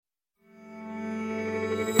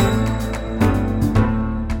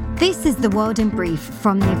This is The World in Brief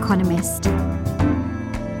from The Economist.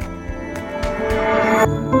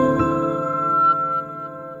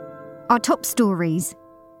 Our top stories.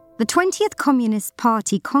 The 20th Communist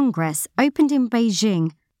Party Congress opened in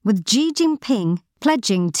Beijing with Xi Jinping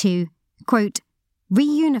pledging to, quote,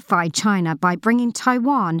 reunify China by bringing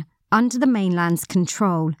Taiwan under the mainland's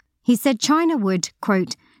control. He said China would,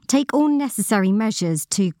 quote, take all necessary measures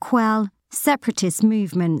to quell separatist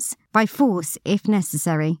movements by force if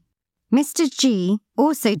necessary. Mr. Xi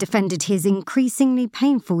also defended his increasingly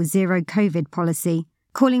painful zero-COVID policy,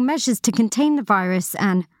 calling measures to contain the virus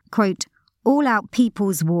an, quote, all-out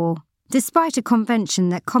people's war, despite a convention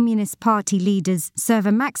that Communist Party leaders serve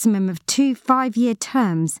a maximum of 2 5-year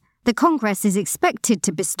terms. The Congress is expected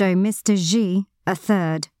to bestow Mr. Xi a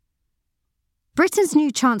third. Britain's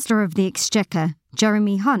new Chancellor of the Exchequer,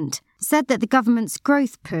 Jeremy Hunt, said that the government's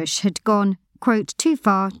growth push had gone, quote, too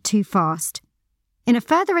far, too fast. In a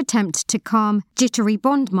further attempt to calm jittery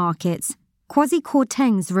bond markets, Kwasi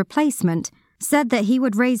Kwarteng's replacement said that he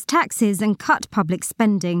would raise taxes and cut public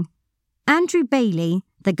spending. Andrew Bailey,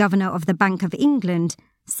 the Governor of the Bank of England,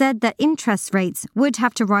 said that interest rates would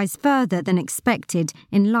have to rise further than expected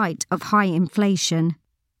in light of high inflation.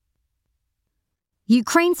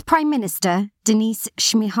 Ukraine's Prime Minister, Denis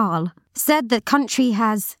Shmyhal, said the country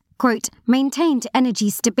has, quote, maintained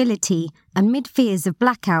energy stability amid fears of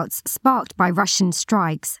blackouts sparked by Russian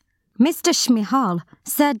strikes. Mr. Shmyhal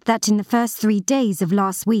said that in the first 3 days of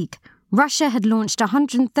last week, Russia had launched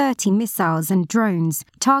 130 missiles and drones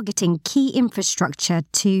targeting key infrastructure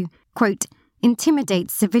to, quote,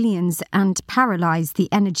 intimidate civilians and paralyze the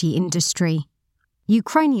energy industry.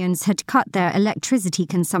 Ukrainians had cut their electricity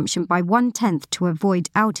consumption by 1/10 to avoid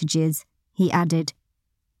outages, he added.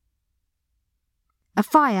 A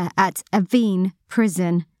fire at Evin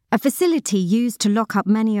prison, a facility used to lock up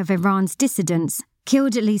many of Iran's dissidents,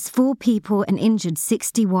 killed at least 4 people and injured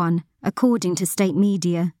 61, according to state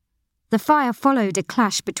media. The fire followed a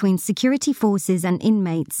clash between security forces and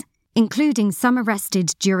inmates, including some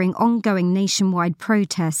arrested during ongoing nationwide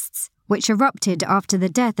protests, which erupted after the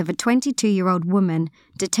death of a 22-year-old woman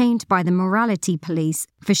detained by the morality police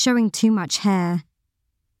for showing too much hair.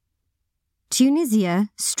 Tunisia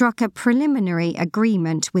struck a preliminary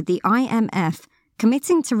agreement with the IMF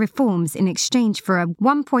committing to reforms in exchange for a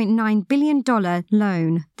 $1.9 billion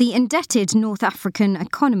loan. The indebted North African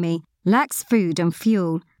economy lacks food and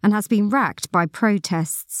fuel and has been racked by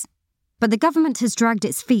protests. But the government has dragged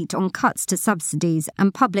its feet on cuts to subsidies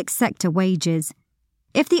and public sector wages.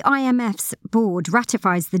 If the IMF's board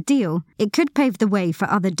ratifies the deal, it could pave the way for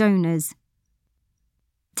other donors.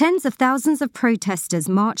 Tens of thousands of protesters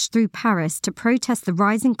marched through Paris to protest the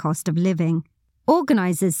rising cost of living.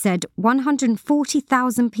 Organisers said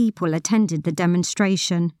 140,000 people attended the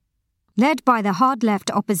demonstration. Led by the hard-left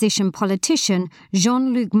opposition politician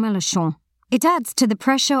Jean-Luc Mélenchon. It adds to the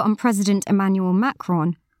pressure on President Emmanuel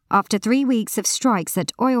Macron after 3 weeks of strikes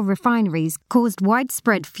at oil refineries caused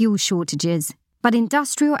widespread fuel shortages. But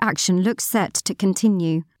industrial action looks set to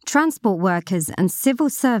continue. Transport workers and civil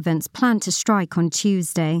servants plan to strike on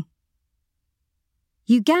Tuesday.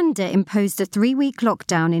 Uganda imposed a 3-week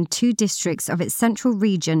lockdown in 2 districts of its central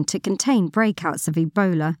region to contain breakouts of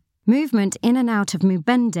Ebola. Movement in and out of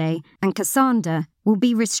Mubende and Kasanda will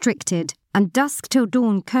be restricted, and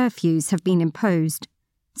dusk-till-dawn curfews have been imposed.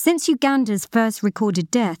 Since Uganda's first recorded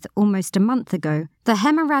death almost a month ago, the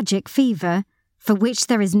hemorrhagic fever, for which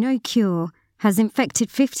there is no cure, has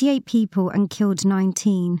infected 58 people and killed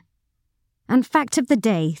 19. And fact of the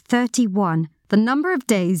day, 31, the number of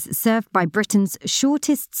days served by Britain's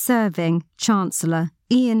shortest-serving Chancellor,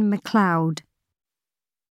 Ian MacLeod.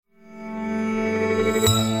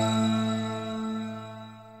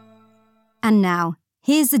 And now,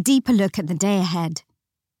 here's a deeper look at the day ahead.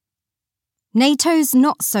 NATO's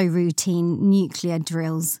not-so-routine nuclear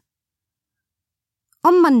drills.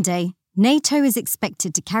 On Monday, NATO is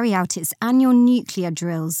expected to carry out its annual nuclear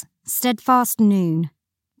drills, Steadfast Noon.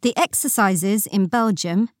 The exercises in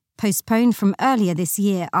Belgium, postponed from earlier this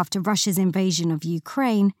year after Russia's invasion of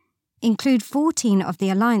Ukraine, include 14 of the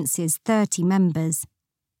alliance's 30 members.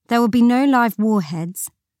 There will be no live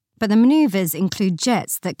warheads, but the manoeuvres include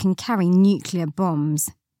jets that can carry nuclear bombs.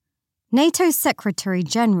 NATO's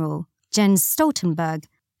Secretary-General, Jens Stoltenberg,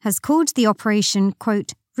 has called the operation,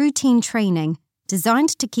 quote, routine training, designed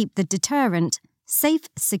to keep the deterrent safe,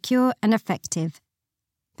 secure and effective.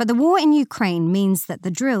 But the war in Ukraine means that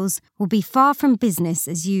the drills will be far from business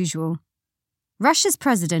as usual. Russia's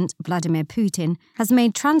President, Vladimir Putin, has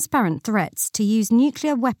made transparent threats to use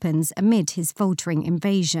nuclear weapons amid his faltering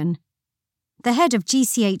invasion. The head of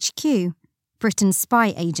GCHQ, Britain's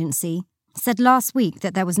spy agency, said last week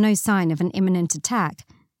that there was no sign of an imminent attack,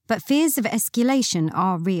 but fears of escalation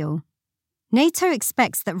are real. NATO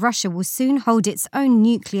expects that Russia will soon hold its own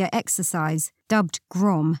nuclear exercise, dubbed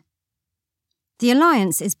GROM. The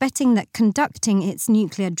alliance is betting that conducting its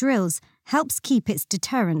nuclear drills helps keep its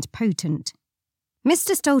deterrent potent.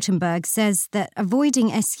 Mr. Stoltenberg says that avoiding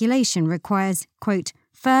escalation requires, quote,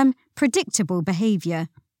 firm, predictable behaviour.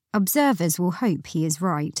 Observers will hope he is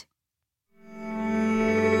right.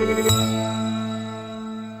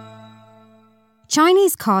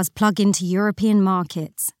 Chinese cars plug into European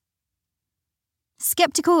markets.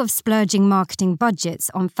 Sceptical of splurging marketing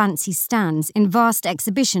budgets on fancy stands in vast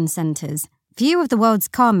exhibition centres, few of the world's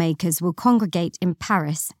car makers will congregate in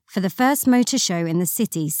Paris for the first motor show in the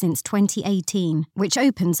city since 2018, which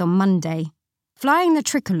opens on Monday. Flying the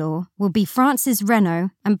tricolour will be France's Renault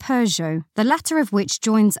and Peugeot, the latter of which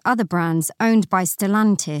joins other brands owned by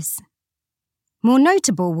Stellantis. More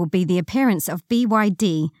notable will be the appearance of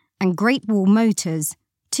BYD and Great Wall Motors,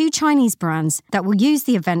 two Chinese brands that will use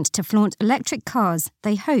the event to flaunt electric cars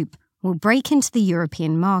they hope will break into the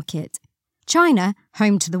European market. China,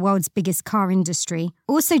 home to the world's biggest car industry,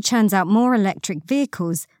 also churns out more electric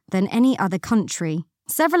vehicles than any other country.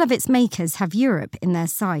 Several of its makers have Europe in their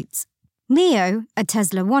sights. NIO, a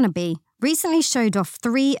Tesla wannabe, recently showed off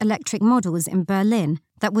 3 electric models in Berlin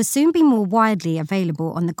that will soon be more widely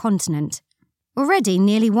available on the continent. Already,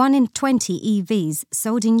 nearly 1 in 20 EVs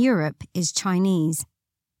sold in Europe is Chinese.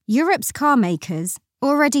 Europe's car makers,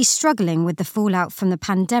 already struggling with the fallout from the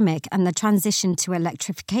pandemic and the transition to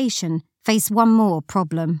electrification, face one more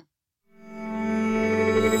problem.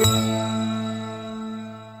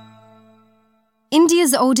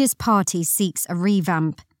 India's oldest party seeks a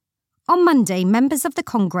revamp. On Monday, members of the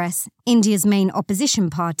Congress, India's main opposition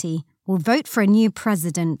party, will vote for a new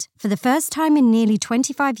president. For the first time in nearly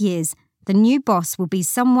 25 years, the new boss will be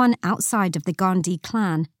someone outside of the Gandhi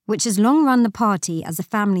clan, which has long run the party as a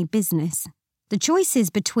family business. The choice is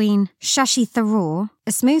between Shashi Tharoor,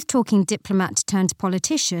 a smooth-talking diplomat turned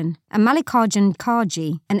politician, and Mallikarjun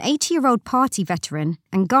Kharge, an 80-year-old party veteran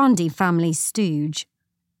and Gandhi family stooge.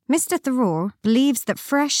 Mr. Tharoor believes that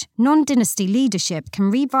fresh, non-dynasty leadership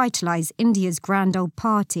can revitalise India's grand old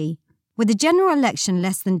party. With the general election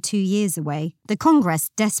less than 2 years away, the Congress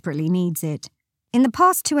desperately needs it. In the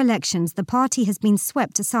past 2 elections, the party has been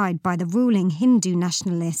swept aside by the ruling Hindu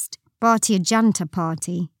nationalist Bharatiya Janata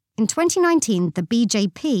Party. In 2019, the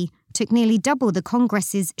BJP took nearly double the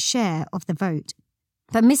Congress's share of the vote.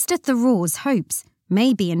 But Mr. Tharoor's hopes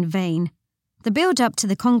may be in vain. The build-up to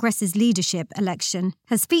the Congress's leadership election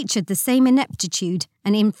has featured the same ineptitude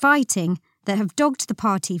and infighting that have dogged the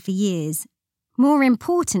party for years. More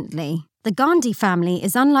importantly, the Gandhi family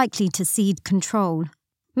is unlikely to cede control.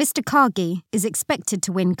 Mr. Kharge is expected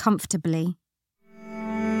to win comfortably.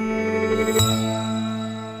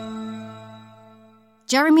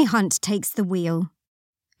 Jeremy Hunt takes the wheel.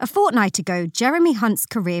 A fortnight ago, Jeremy Hunt's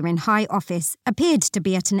career in high office appeared to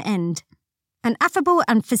be at an end. An affable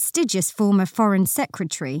and fastidious former Foreign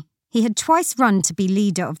Secretary, he had twice run to be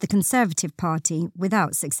leader of the Conservative Party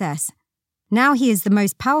without success. Now he is the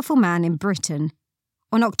most powerful man in Britain.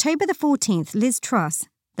 On October the 14th, Liz Truss,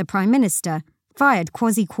 the Prime Minister, fired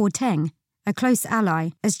Kwasi Kwarteng, a close ally,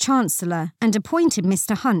 as Chancellor and appointed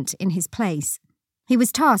Mr. Hunt in his place. He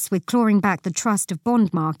was tasked with clawing back the trust of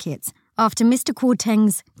bond markets after Mr.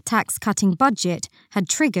 Kwarteng's tax-cutting budget had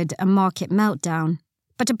triggered a market meltdown.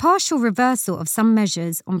 But a partial reversal of some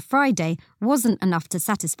measures on Friday wasn't enough to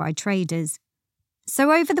satisfy traders.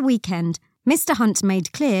 So over the weekend, Mr. Hunt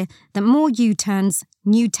made clear that more U-turns,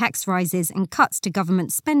 new tax rises and cuts to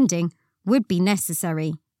government spending would be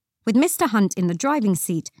necessary. With Mr. Hunt in the driving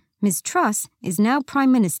seat, Ms. Truss is now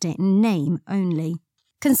Prime Minister in name only.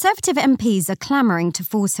 Conservative MPs are clamouring to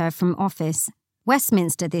force her from office.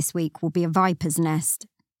 Westminster this week will be a viper's nest.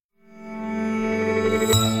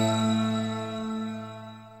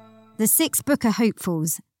 The 6 Booker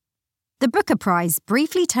hopefuls. The Booker Prize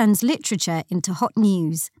briefly turns literature into hot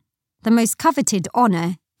news. The most coveted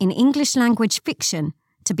honour in English-language fiction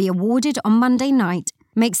to be awarded on Monday night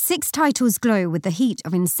makes 6 titles glow with the heat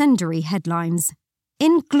of incendiary headlines.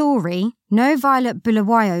 In Glory, No Violet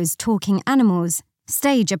Bulawayo's Talking Animals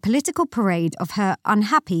stage a political parade of her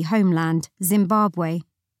unhappy homeland, Zimbabwe.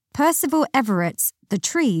 Percival Everett's The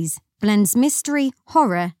Trees blends mystery,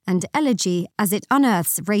 horror, and elegy as it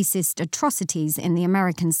unearths racist atrocities in the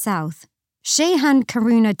American South. Shehan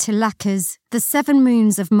Karuna Tilaka's The 7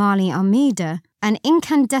 Moons of Marley Almeida, an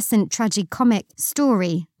incandescent tragicomic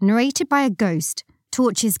story narrated by a ghost,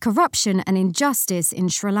 torches corruption and injustice in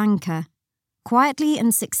Sri Lanka. Quietly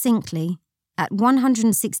and succinctly, at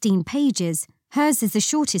 116 pages, Hers is the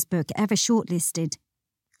shortest book ever shortlisted.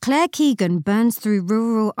 Claire Keegan burns through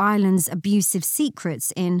rural Ireland's abusive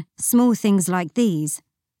secrets in Small Things Like These.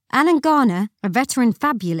 Alan Garner, a veteran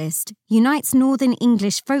fabulist, unites Northern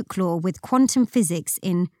English folklore with quantum physics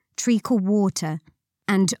in Treacle Water.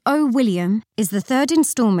 And O. William is the third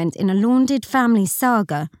instalment in a lauded family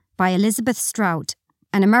saga by Elizabeth Strout,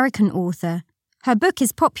 an American author. Her book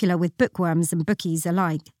is popular with bookworms and bookies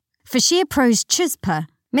alike. For sheer prose chutzpah,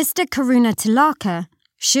 Mr. Karuna Tilaka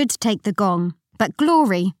should take the gong, but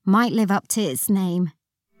glory might live up to its name.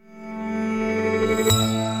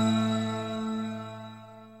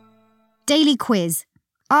 Daily quiz.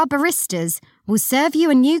 Our baristas will serve you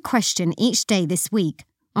a new question each day this week.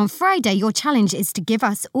 On Friday, your challenge is to give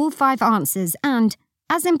us all 5 answers and,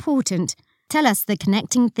 as important, tell us the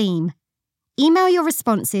connecting theme. Email your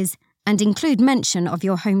responses and include mention of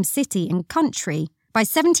your home city and country by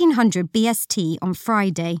 1700 BST on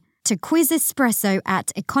Friday to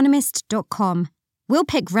quizespresso@economist.com. We'll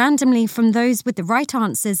pick randomly from those with the right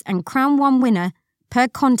answers and crown one winner per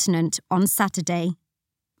continent on Saturday.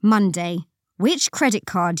 Monday. Which credit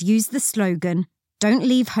card used the slogan, "Don't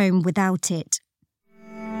leave home without it"?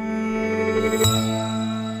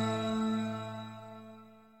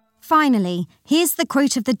 Finally, here's the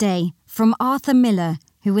quote of the day from Arthur Miller,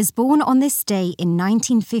 who was born on this day in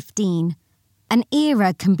 1915. An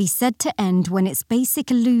era can be said to end when its basic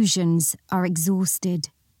illusions are exhausted.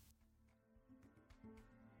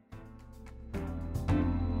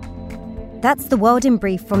 That's The World in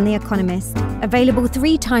Brief from The Economist, available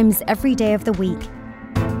 3 times every day of the week.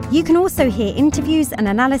 You can also hear interviews and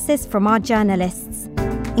analysis from our journalists,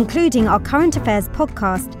 including our current affairs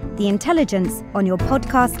podcast, The Intelligence, on your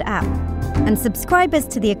podcast app. And subscribers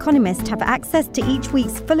to The Economist have access to each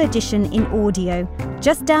week's full edition in audio.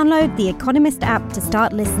 Just download The Economist app to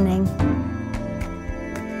start listening.